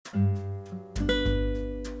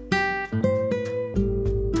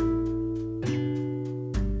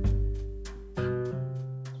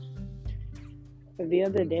the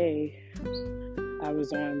other day I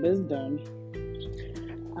was on Wisdom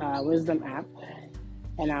app,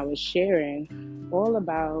 and I was sharing all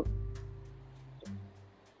about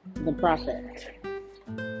the prophet,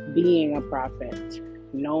 being a prophet,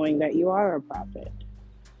 knowing that you are a prophet.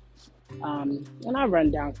 And I run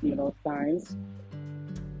down some of those signs.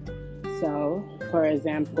 So, for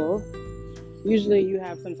example, usually you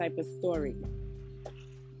have some type of story,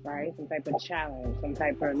 right? Some type of challenge, some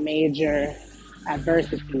type of major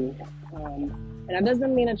adversity. And that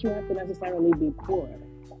doesn't mean that you have to necessarily be poor,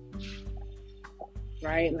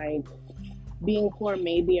 right? Like, being poor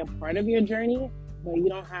may be a part of your journey, but you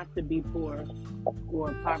don't have to be poor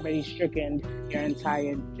or poverty stricken your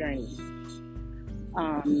entire journey.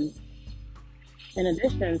 In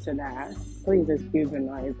addition to that, please excuse the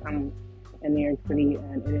noise. I'm in New York City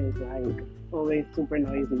and it is like always super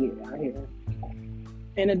noisy out here.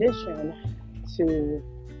 In addition to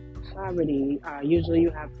poverty, usually you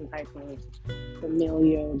have some type of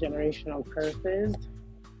familial generational curses.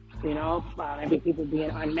 Maybe people being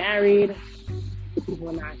unmarried,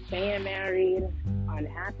 people not staying married,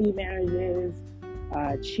 unhappy marriages,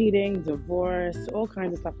 cheating, divorce, all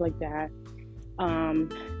kinds of stuff like that.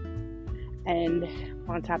 And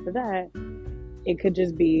on top of that, it could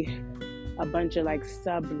just be a bunch of like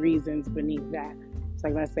sub reasons beneath that. So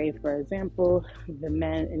like, let's say, for example, the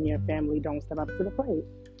men in your family don't step up to the plate.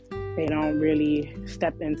 They don't really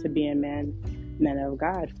step into being men of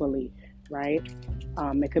God fully, right?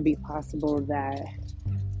 It could be possible that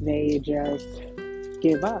they just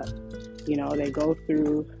give up. They go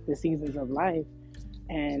through the seasons of life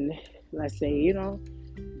and let's say,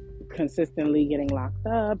 consistently getting locked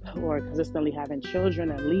up or consistently having children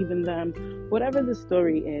and leaving them. Whatever the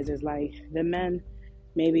story is like the men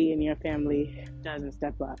maybe in your family doesn't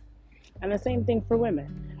step up. And the same thing for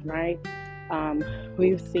women, right?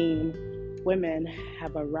 We've seen women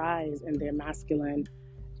have a rise in their masculine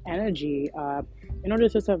energy in order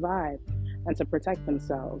to survive and to protect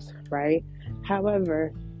themselves, right?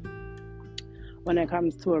 However, when it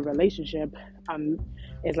comes to a relationship,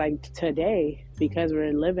 it's like today, because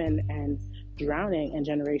we're living and drowning in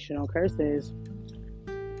generational curses,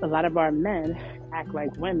 a lot of our men act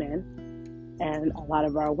like women and a lot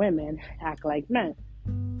of our women act like men.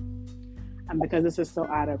 And because this is so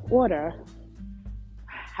out of order,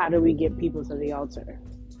 how do we get people to the altar,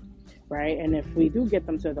 right? And if we do get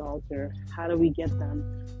them to the altar, how do we get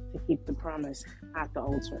them to keep the promise at the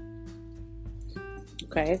altar?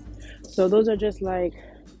 Okay, so those are just like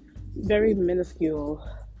very minuscule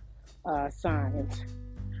signs,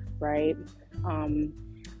 right?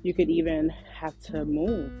 You could even have to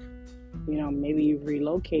move. Maybe you've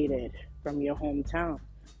relocated from your hometown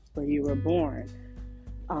where you were born.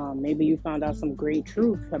 Maybe you found out some great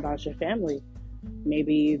truth about your family.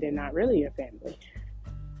 Maybe they're not really your family.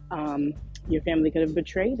 Your family could have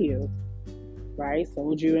betrayed you, right?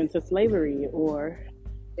 Sold you into slavery, or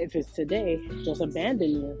if it's today, just abandon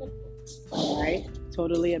you, right?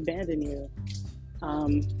 Totally abandon you.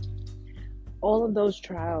 All of those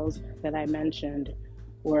trials that I mentioned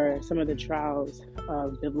were some of the trials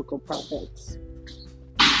of biblical prophets,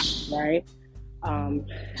 right?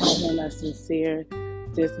 Having a sincere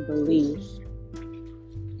disbelief,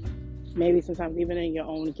 maybe sometimes even in your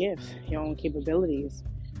own gifts, your own capabilities,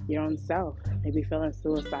 your own self, maybe feeling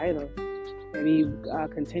suicidal, maybe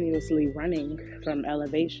continuously running from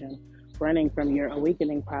elevation, running from your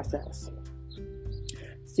awakening process,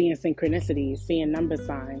 seeing synchronicities, seeing number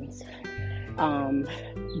signs,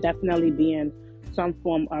 definitely being some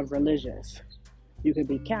form of religious. You could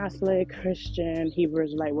be Catholic, Christian, Hebrew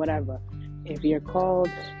Israelite, whatever. If you're called,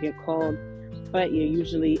 but you're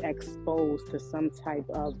usually exposed to some type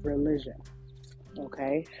of religion,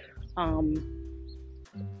 okay?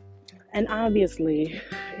 And obviously,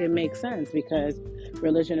 it makes sense because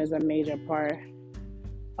religion is a major part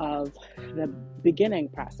of the beginning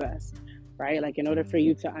process, right? Like, in order for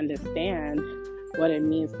you to understand what it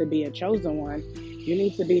means to be a chosen one, you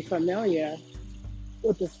need to be familiar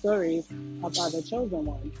with the stories of other chosen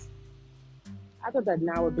ones. I thought that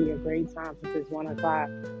now would be a great time, since it's 1 o'clock,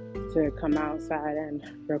 to come outside and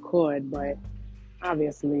record, but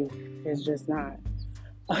obviously it's just not.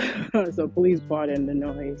 So please pardon the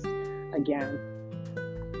noise again.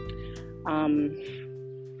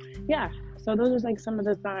 So those are like some of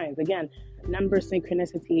the signs. Again, number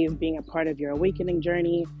synchronicities being a part of your awakening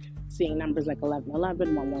journey, seeing numbers like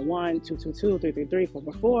 1111, 111, 222, 333,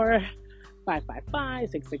 444, 555,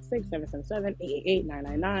 666, 777, 888,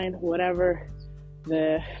 999, whatever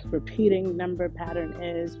the repeating number pattern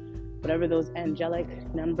is, whatever those angelic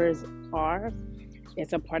numbers are,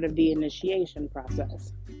 it's a part of the initiation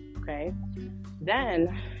process. Okay.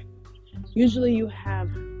 Then usually you have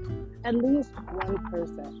at least one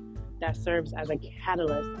person that serves as a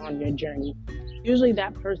catalyst on your journey. Usually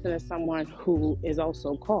that person is someone who is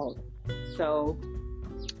also called. So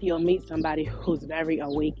you'll meet somebody who's very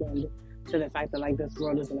awakened to the fact that like this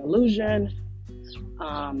world is an illusion.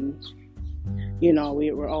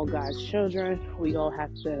 We're all God's children. We all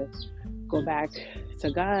have to go back to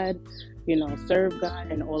God, serve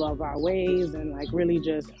God in all of our ways and like really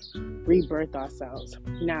just rebirth ourselves.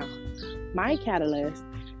 Now, my catalyst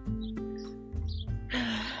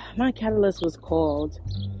was called,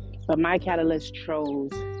 but my catalyst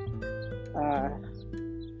chose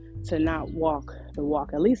to not walk the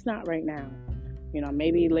walk, at least not right now.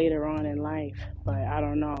 Maybe later on in life, but I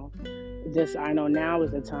don't know. I know now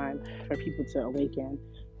is the time for people to awaken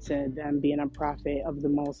to them being a prophet of the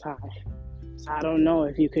Most High. So I don't know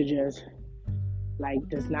if you could just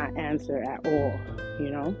not answer at all,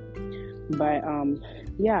 But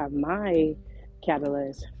my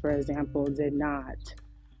catalyst, for example, did not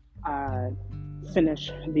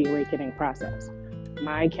finish the awakening process.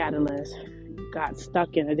 My catalyst got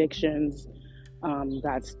stuck in addictions,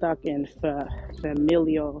 got stuck in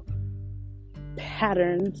familial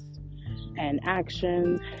patterns and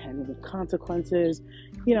actions and consequences.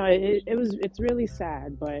 It's really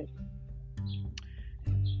sad, but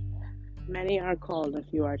many are called and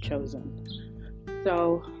few are chosen.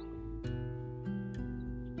 So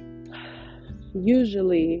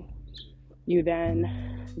usually you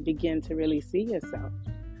then begin to really see yourself.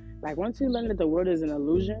 Like once you learn that the world is an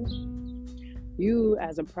illusion, you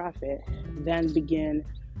as a prophet then begin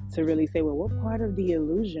to really say, well, what part of the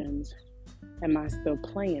illusions am I still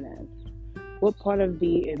playing in? What part of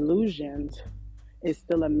the illusions is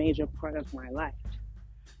still a major part of my life?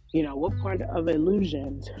 What part of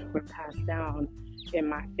illusions were passed down in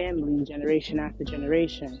my family generation after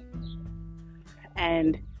generation?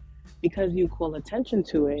 And because you call attention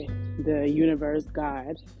to it, the universe,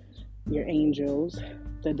 God, your angels,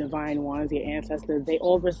 the divine ones, your ancestors, they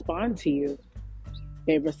all respond to you.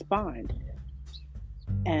 They respond.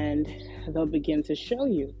 And they'll begin to show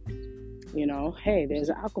you, hey, there's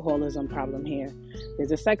an alcoholism problem here.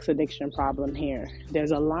 There's a sex addiction problem here.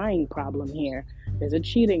 There's a lying problem here. There's a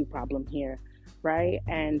cheating problem here, right?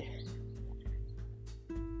 And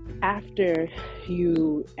after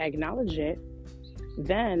you acknowledge it,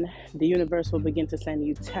 then the universe will begin to send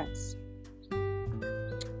you tests.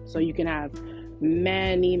 So you can have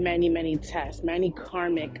many, many, many tests, many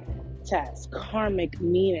karmic tests. Karmic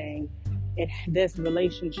meaning this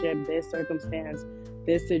relationship, this circumstance,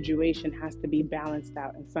 this situation has to be balanced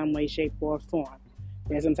out in some way, shape, or form.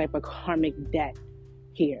 There's some type of karmic debt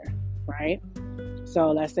here, right?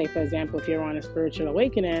 So let's say, for example, if you're on a spiritual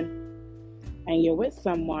awakening and you're with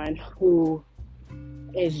someone who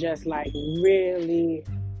is just like really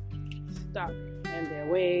stuck in their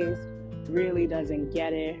ways, really doesn't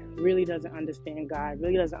get it, really doesn't understand God,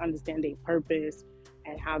 really doesn't understand their purpose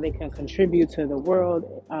and how they can contribute to the world's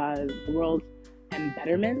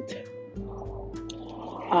betterment.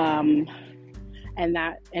 And in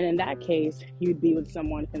that case, you'd be with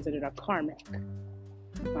someone considered a karmic.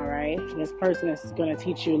 All right, this person is going to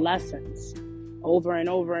teach you lessons over and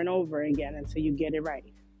over and over again until you get it right.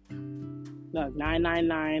 Look,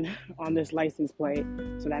 999 on this license plate,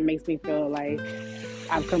 so that makes me feel like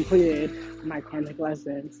I've completed my karmic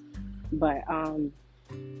lessons. But so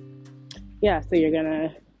you're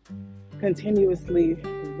gonna continuously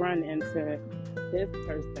run into this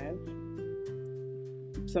person,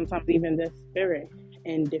 sometimes even this spirit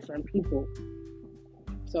in different people.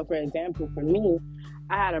 So for example, for me,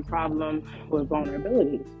 I had a problem with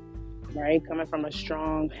vulnerability, right? Coming from a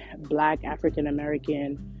strong Black African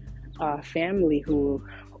American family who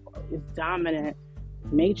is dominant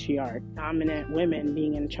matriarch, dominant women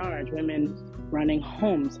being in charge, women running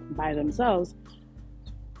homes by themselves.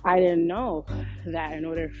 I didn't know that in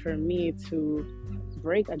order for me to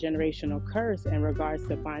break a generational curse in regards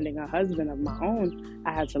to finding a husband of my own,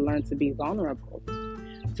 I had to learn to be vulnerable.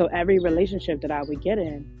 So every relationship that I would get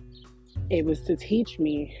in, it was to teach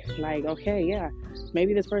me, like, okay, yeah,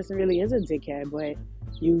 maybe this person really is a dickhead, but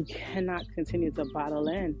you cannot continue to bottle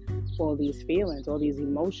in all these feelings, all these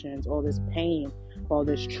emotions, all this pain, all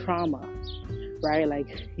this trauma, right?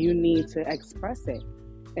 Like, you need to express it.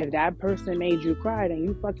 If that person made you cry, then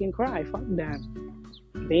you fucking cry. Fuck them.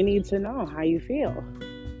 They need to know how you feel.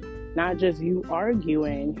 Not just you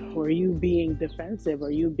arguing or you being defensive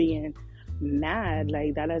or you being mad.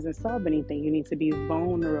 Like, that doesn't solve anything. You need to be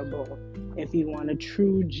vulnerable if you want a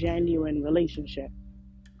true, genuine relationship,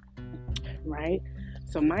 right?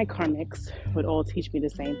 So my karmics would all teach me the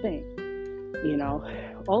same thing. You know,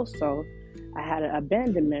 also, I had an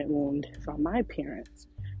abandonment wound from my parents,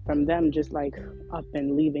 from them just like up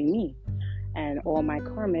and leaving me. And all my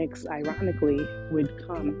karmics, ironically, would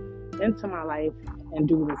come into my life and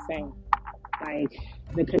do the same. Like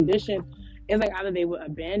the conditions, it's like either they would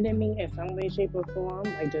abandon me in some way, shape, or form,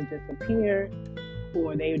 like just disappear,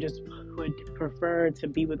 or they just would prefer to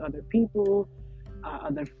be with other people,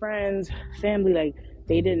 other friends, family. Like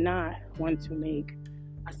they did not want to make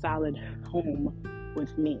a solid home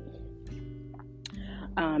with me.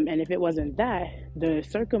 And if it wasn't that, the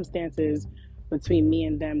circumstances between me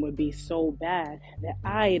and them would be so bad that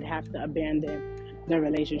I'd have to abandon the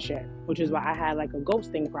relationship, which is why I had like a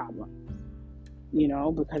ghosting problem,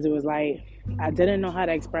 because it was like I didn't know how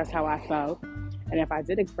to express how I felt. And if I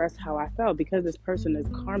did express how I felt, because this person is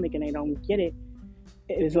karmic and they don't get it,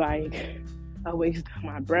 it was like a waste of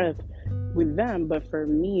my breath with them. But for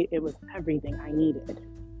me, it was everything I needed.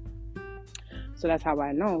 So that's how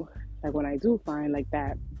I know, like when I do find like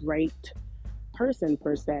that right person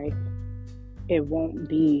per se, it won't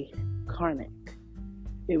be karmic.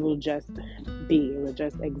 It will just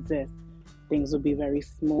exist. Things will be very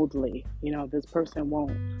smoothly. This person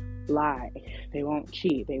won't lie. They won't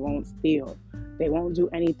cheat. They won't steal. They won't do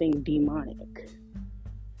anything demonic.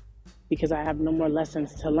 Because I have no more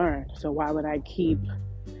lessons to learn. So why would I keep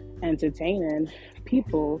entertaining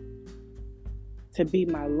people to be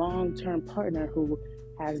my long-term partner who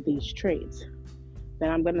has these traits? Then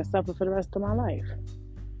I'm going to suffer for the rest of my life.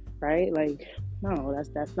 Right? Like, no,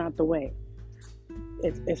 that's not the way.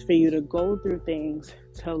 It's for you to go through things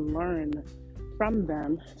to learn from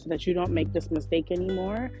them so that you don't make this mistake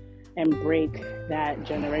anymore and break that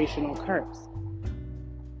generational curse.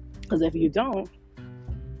 Because if you don't,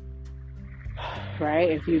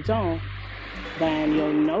 then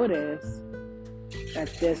you'll notice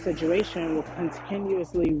that this situation will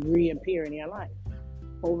continuously reappear in your life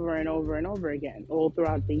over and over and over again, all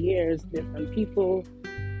throughout the years, different people.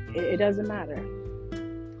 It doesn't matter.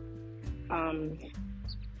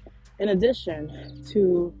 In addition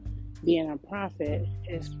to being a prophet,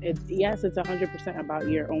 it's 100% about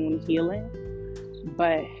your own healing,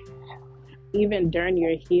 but even during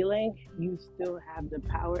your healing, you still have the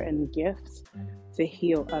power and gifts to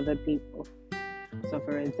heal other people. So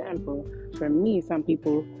for example, for me, some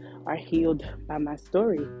people are healed by my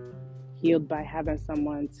story, healed by having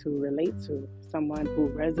someone to relate to, someone who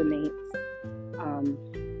resonates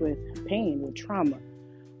with pain, with trauma.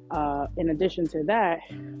 In addition to that,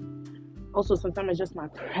 also sometimes it's just my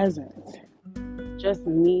presence, just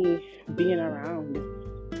me being around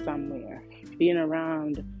somewhere, being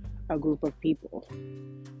around a group of people,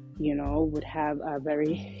 would have a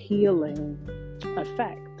very healing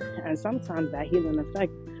effect. And sometimes that healing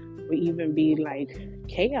effect would even be like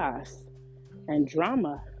chaos and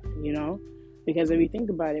drama, because if you think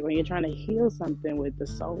about it, when you're trying to heal something with the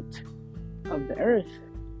salt of the earth,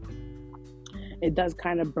 it does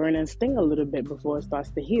kind of burn and sting a little bit before it starts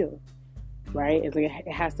to heal, right? It's like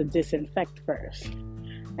it has to disinfect first.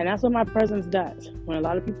 And that's what my presence does. When a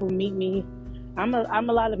lot of people meet me, I'm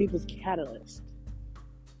a lot of people's catalyst.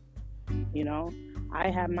 I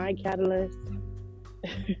have my catalyst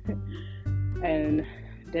and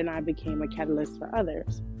then I became a catalyst for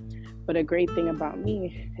others. But a great thing about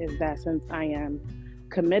me is that since I am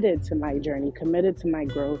committed to my journey, committed to my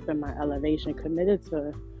growth and my elevation, committed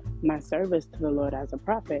to my service to the Lord as a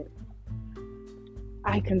prophet,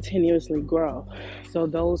 I continuously grow. So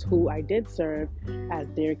those who I did serve as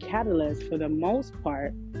their catalyst, for the most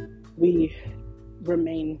part, we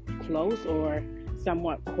remain close or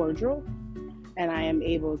somewhat cordial, and I am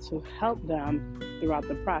able to help them throughout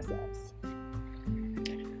the process.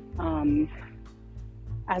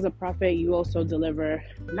 As a prophet, you also deliver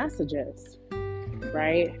messages,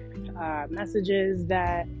 right? Messages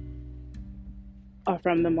that are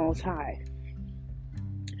from the Most High.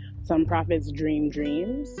 Some prophets dream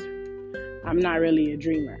dreams. I'm not really a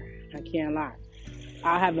dreamer. I can't lie.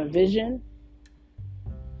 I have a vision.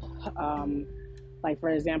 Like, for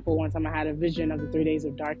example, one time I had a vision of the 3 days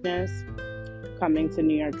of darkness coming to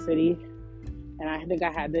New York City. And I think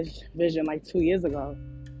I had this vision like 2 years ago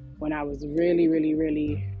when I was really, really,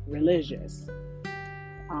 really religious.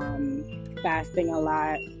 Fasting a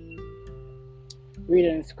lot,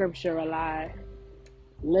 reading scripture a lot,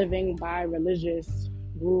 living by religious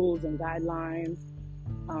rules and guidelines.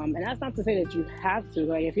 And that's not to say that you have to.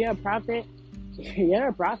 Like, if you're a prophet, you're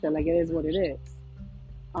a prophet. Like, it is what it is.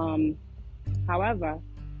 However,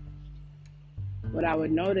 what I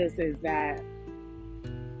would notice is that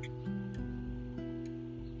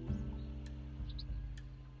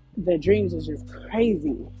the dreams was just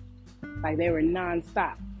crazy. Like, they were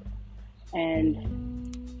nonstop. And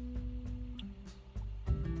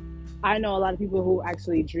I know a lot of people who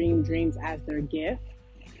actually dream dreams as their gift.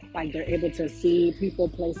 Like they're able to see people,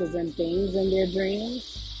 places, and things in their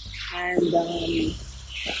dreams. And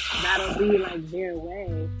that'll be like their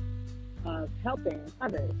way of helping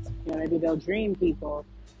others. Maybe they'll dream people.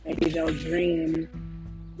 Maybe they'll dream,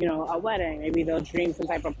 a wedding. Maybe they'll dream some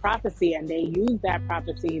type of prophecy, and they use that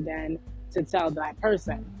prophecy then to tell that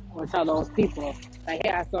person or tell those people, like,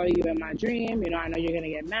 hey, I saw you in my dream. I know you're gonna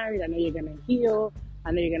get married. I know you're gonna heal.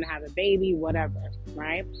 I know you're gonna have a baby. Whatever,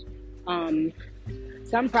 right?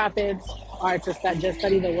 Some prophets are to just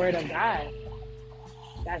study the word of God.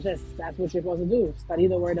 That's what you're supposed to do. Study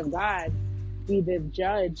the word of God. Be the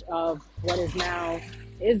judge of what is now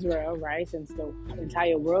Israel, right? Since the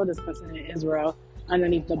entire world is considered Israel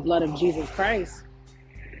underneath the blood of Jesus Christ.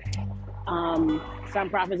 Some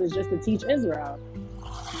prophets is just to teach Israel.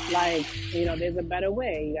 Like, there's a better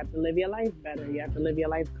way. You have to live your life better. You have to live your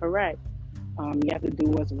life correct. You have to do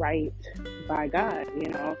what's right by God.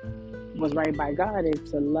 What's right by God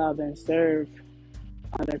is to love and serve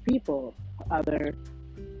other people, other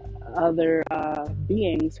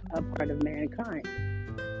beings, a part of mankind.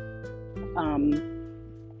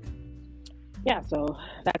 So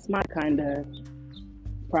that's my kind of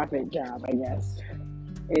prophet job, I guess.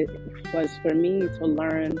 It was for me to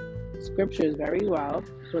learn scriptures very well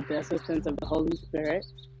with the assistance of the Holy Spirit,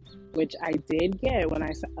 which I did get when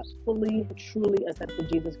I fully, truly accepted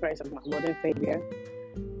Jesus Christ as my Lord and Savior.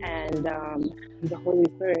 And the Holy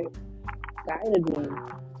Spirit guided me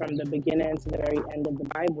from the beginning to the very end of the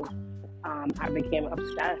Bible. I became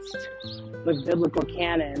obsessed with biblical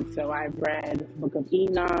canon. So I've read Book of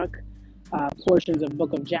Enoch, portions of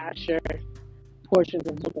Book of Jasher, portions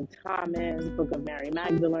of Book of Thomas, Book of Mary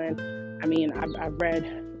Magdalene. I've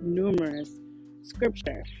read numerous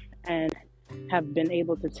scripture and have been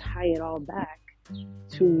able to tie it all back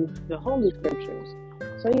to the Holy Scriptures.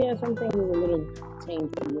 So yeah, some things is a little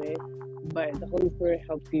tainted with, but the Holy Spirit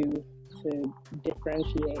helps you to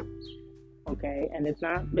differentiate. Okay, and it's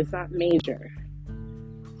not major.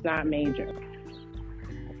 It's not major.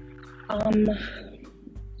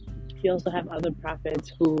 You also have other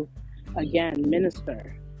prophets who, again,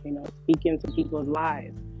 minister. Speak into people's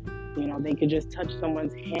lives. They could just touch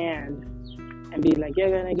someone's hand and be like, "You're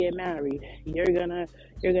gonna get married. You're gonna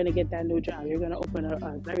get that new job. You're gonna open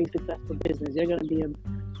a very successful business. You're gonna be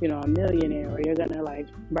a millionaire, or you're gonna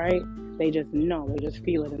right?" They just know. They just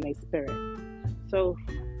feel it in their spirit. So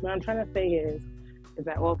what I'm trying to say is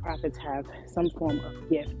that all prophets have some form of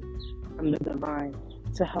gift from the divine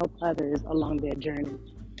to help others along their journey,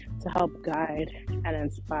 to help guide and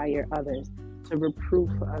inspire others, to reproof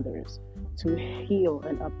others, to heal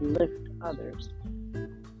and uplift others.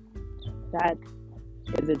 That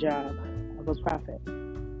is the job of a prophet.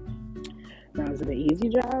 Now, is it an easy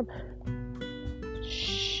job?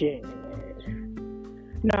 Shit.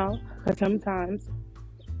 No, because sometimes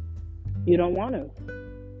you don't want to.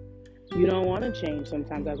 You don't want to change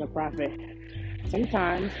sometimes as a prophet.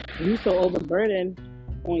 Sometimes you're so overburdened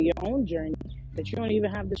on your own journey that you don't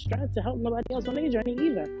even have the strength to help nobody else on their journey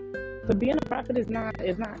either. So being a prophet is not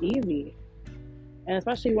easy. And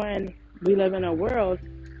especially when we live in a world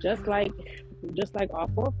just like our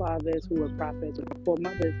forefathers who were prophets, or our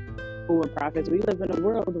foremothers who were prophets, we live in a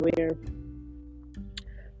world where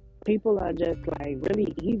people are just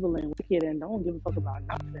really evil and wicked and don't give a fuck about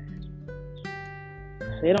nothing.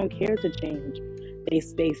 They don't care to change. They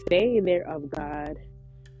stay there of God.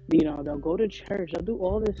 They'll go to church. They'll do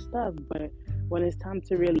all this stuff. But when it's time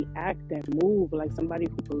to really act and move like somebody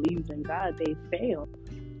who believes in God, they fail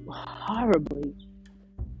horribly.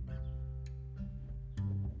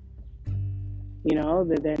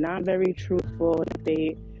 They're not very truthful.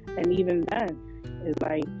 And even then, it's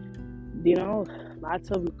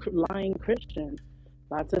lots of lying Christians,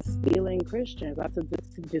 lots of stealing Christians, lots of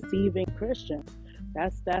deceiving Christians.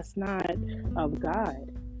 That's not of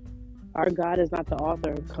God. Our God is not the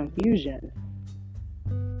author of confusion.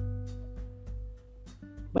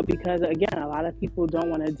 But because, again, a lot of people don't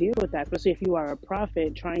want to deal with that, especially if you are a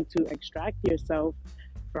prophet trying to extract yourself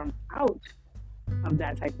from out of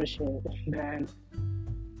that type of shit, then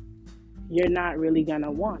you're not really going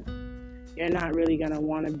to want. You're not really going to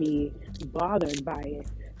want to be bothered by it,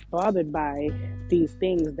 bothered by these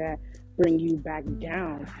things that bring you back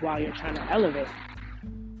down while you're trying to elevate.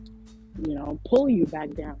 Pull you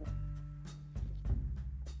back down.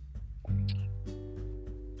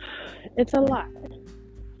 It's a lot.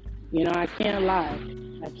 I can't lie.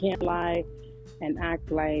 I can't lie and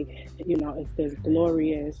act like, it's this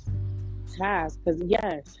glorious task. Because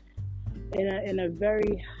yes, in a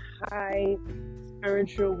very high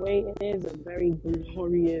spiritual way, it is a very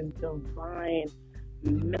glorious, divine,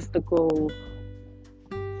 mystical,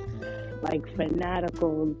 like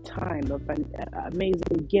fanatical time of an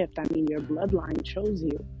amazing gift. I mean, your bloodline chose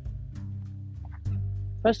you,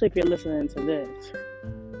 especially if you're listening to this.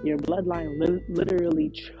 Your bloodline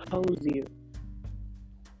literally chose you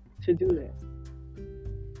to do this.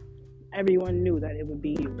 Everyone knew that it would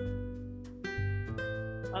be you.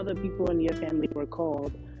 Other people in your family were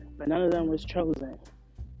called, but none of them was chosen.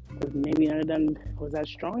 Because maybe none of them was as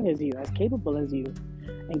strong as you, as capable as you.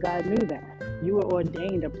 And God knew that. You were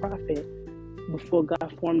ordained a prophet before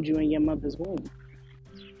God formed you in your mother's womb.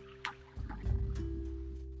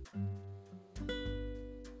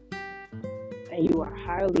 And you are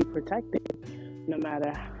highly protected no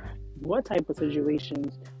matter what type of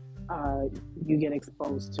situations you get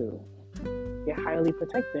exposed to. You're highly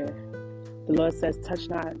protected. The Lord says, touch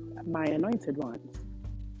not my anointed ones.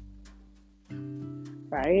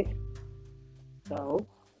 Right? So,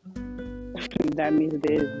 that means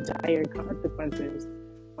there's dire consequences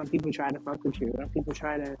when people try to fuck with you, when people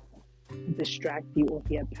try to distract you off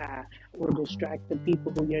your path, or distract the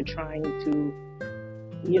people who you're trying to,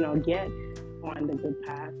 get on the good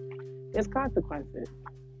path. There's consequences.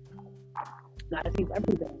 God sees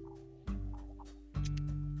everything.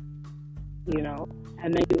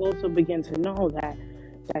 And then you also begin to know that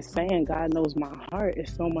saying God knows my heart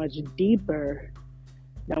is so much deeper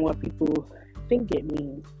than what people think it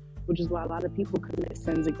means, which is why a lot of people commit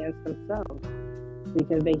sins against themselves,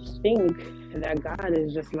 because they think that God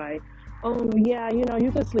is just like, oh yeah,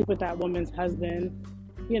 you can sleep with that woman's husband,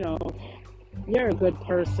 you're a good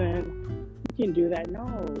person, you can do that.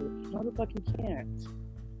 No, the fuck you can't.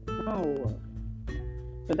 No.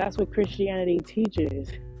 But that's what Christianity teaches,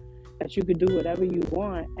 that you could do whatever you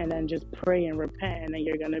want and then just pray and repent, and then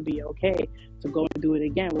you're going to be okay to go and do it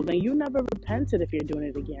again. Well, then you never repented if you're doing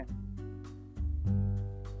it again.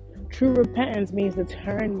 True repentance means to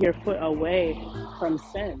turn your foot away from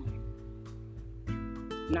sin,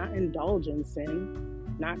 not indulge in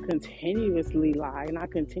sin, not continuously lie, not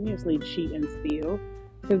continuously cheat and steal,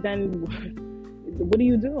 because then what are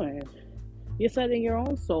you doing? You're setting your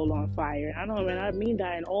own soul on fire. I mean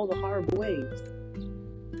that in all the horrible ways.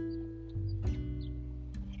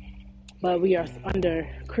 But we are under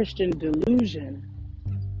Christian delusion.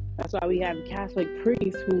 That's why we have Catholic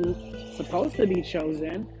priests who supposed to be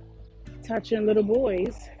chosen, touching little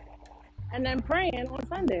boys, and then praying on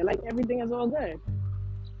Sunday like everything is all good.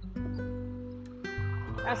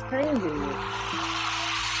 That's crazy.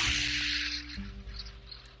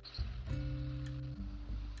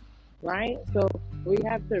 Right? So we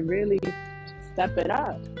have to really step it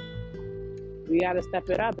up. We got to step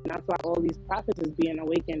it up, and that's why all these prophets is being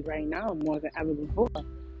awakened right now more than ever before.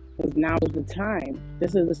 Because now is the time.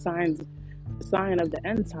 This is the sign of the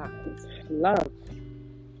end times. Love.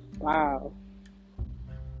 Wow.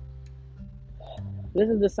 This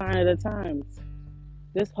is the sign of the times.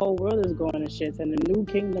 This whole world is going to shit, and the new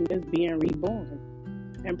kingdom is being reborn.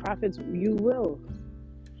 And prophets, you will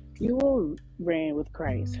reign with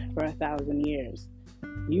Christ for 1,000 years.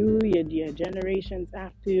 You, your generations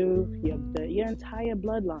after you, your entire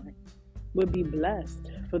bloodline will be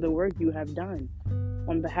blessed for the work you have done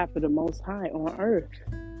on behalf of the Most High on earth,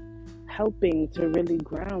 helping to really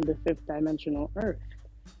ground the fifth dimensional earth,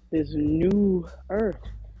 this new earth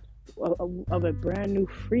of a brand new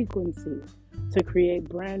frequency, to create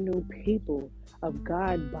brand new people of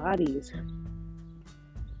God bodies,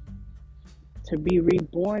 to be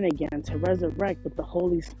reborn again, to resurrect with the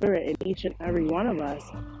Holy Spirit in each and every one of us.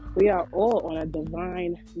 We are all on a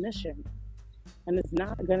divine mission, and it's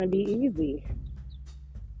not going to be easy,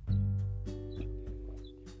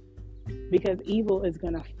 because evil is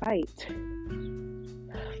going to fight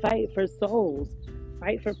for souls,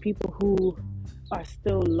 fight for people who are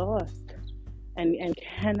still lost and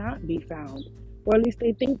cannot be found, or at least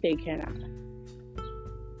they think they cannot.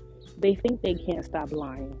 They think they can't stop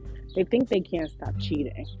lying. They think they can't stop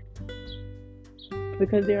cheating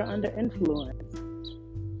because they're under influence,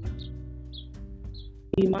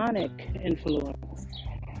 demonic influence.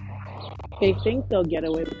 They think they'll get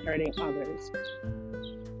away with hurting others.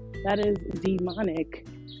 That is demonic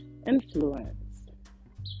influence.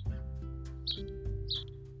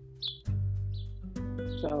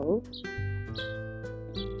 So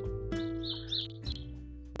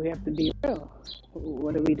we have to be real.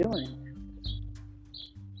 What are we doing?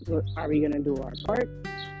 Are we going to do our part,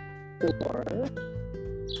 or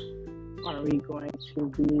are we going to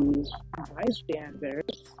be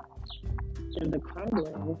bystanders in the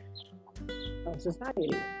crumbling of society?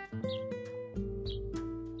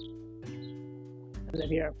 Because if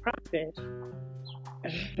you're a prophet,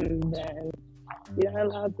 then you're not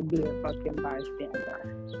allowed to be a fucking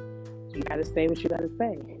bystander. You gotta say what you gotta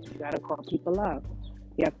say. You gotta call people out.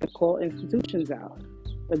 You have to call institutions out,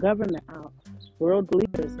 the government out, world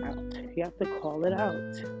leaders out. You have to call it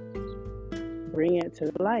out. Bring it to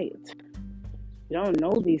the light. You don't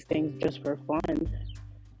know these things just for fun,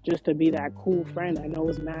 just to be that cool friend that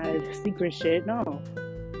knows mad secret shit. No.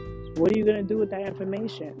 What are you gonna do with that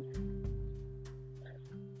information?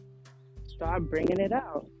 Start bringing it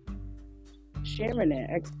out, sharing it,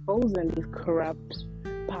 exposing these corrupt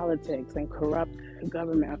politics and corrupt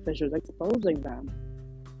government officials, exposing them.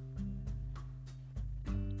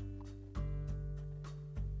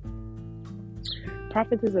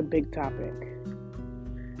 Profits is a big topic,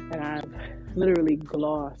 and I've literally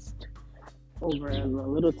glossed over a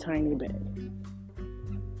little tiny bit.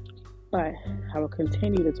 But I will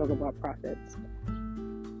continue to talk about profits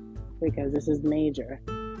because this is major,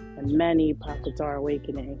 and many prophets are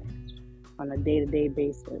awakening on a day-to-day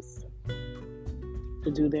basis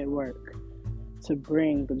to do their work, to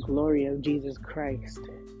bring the glory of Jesus Christ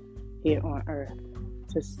here on earth,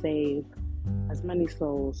 to save as many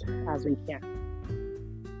souls as we can,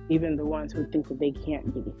 even the ones who think that they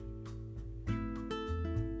can't be.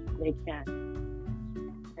 They can,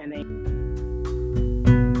 and they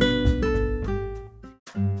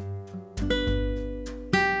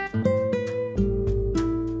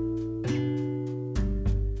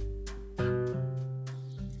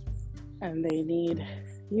need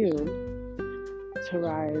you to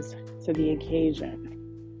rise to the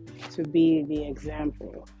occasion, to be the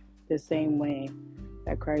example, the same way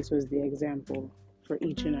that Christ was the example for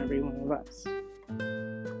each and every one of us.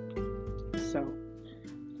 So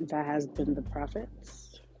that has been the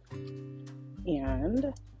prophets,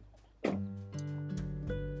 and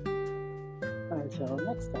until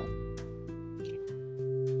next time.